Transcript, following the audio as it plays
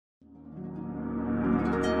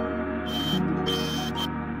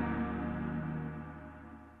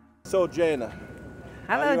So Jane.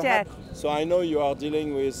 Hello, Jack. So I know you are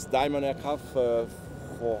dealing with diamond aircraft for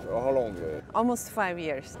how long? Almost 5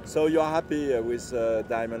 years. So you are happy with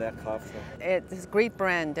diamond aircraft? It's a great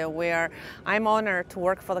brand where I'm honored to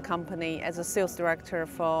work for the company as a sales director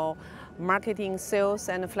for marketing, sales,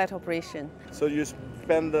 and flight operation. So you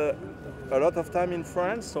spend a lot of time in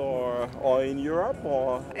France or in Europe?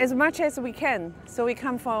 Or? As much as we can. So we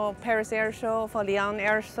come for Paris Air Show, for Lyon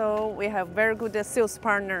Air Show. We have very good sales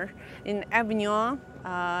partner in Aviation.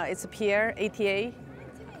 It's Pierre, était.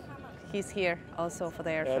 He's here also for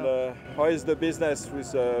the air show. And how is the business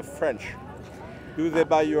with French? Do they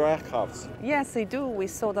buy your aircrafts? Yes, they do. We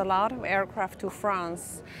sold a lot of aircraft to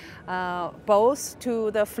France, both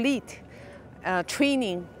to the fleet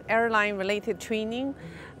training, airline-related training,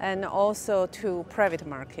 and also to private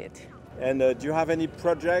market. And do you have any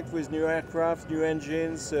project with new aircraft, new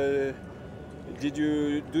engines? Do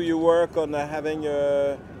you work on having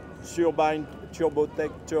a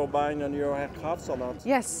turbotech turbine on your aircraft or not?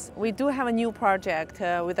 Yes, we do have a new project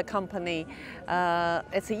with the company.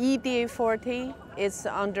 It's eDA40. It's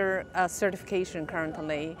under certification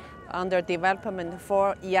currently, under development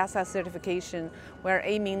for EASA certification. We're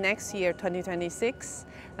aiming next year, 2026.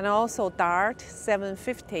 And also DART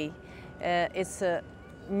 750. It's a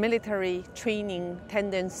military training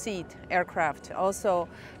tandem seat aircraft. Also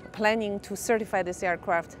planning to certify this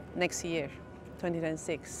aircraft next year,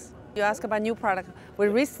 2026. You ask about new product. We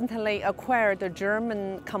recently acquired a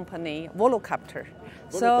German company, VoloCity.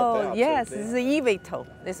 So yes, it's the e-VTOL.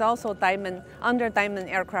 It's also under Diamond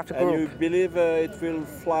Aircraft Group. And you believe it will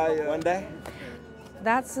fly one day?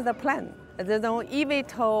 That's the plan. The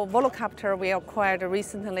e-VTOL VoloCity we acquired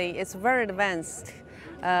recently is very advanced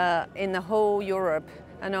in the whole Europe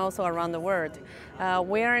and also around the world.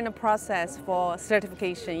 We are in the process for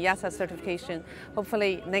certification, EASA certification,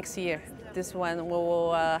 hopefully next year. This one we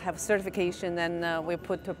will have certification and we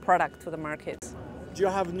put the product to the market. Do you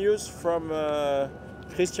have news from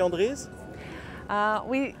Christian Dries?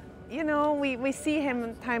 We see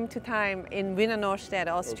him time to time in Wiener Neustadt,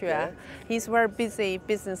 Austria. Okay. He's a very busy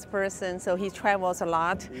business person, so he travels a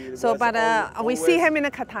lot. We see him in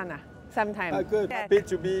a katana sometimes. Good. Yeah. Happy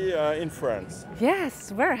to be in France.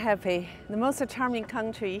 Yes, very happy. The most charming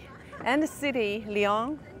country and city,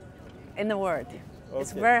 Lyon, in the world. Okay.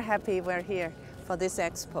 It's very happy we're here for this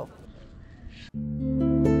expo.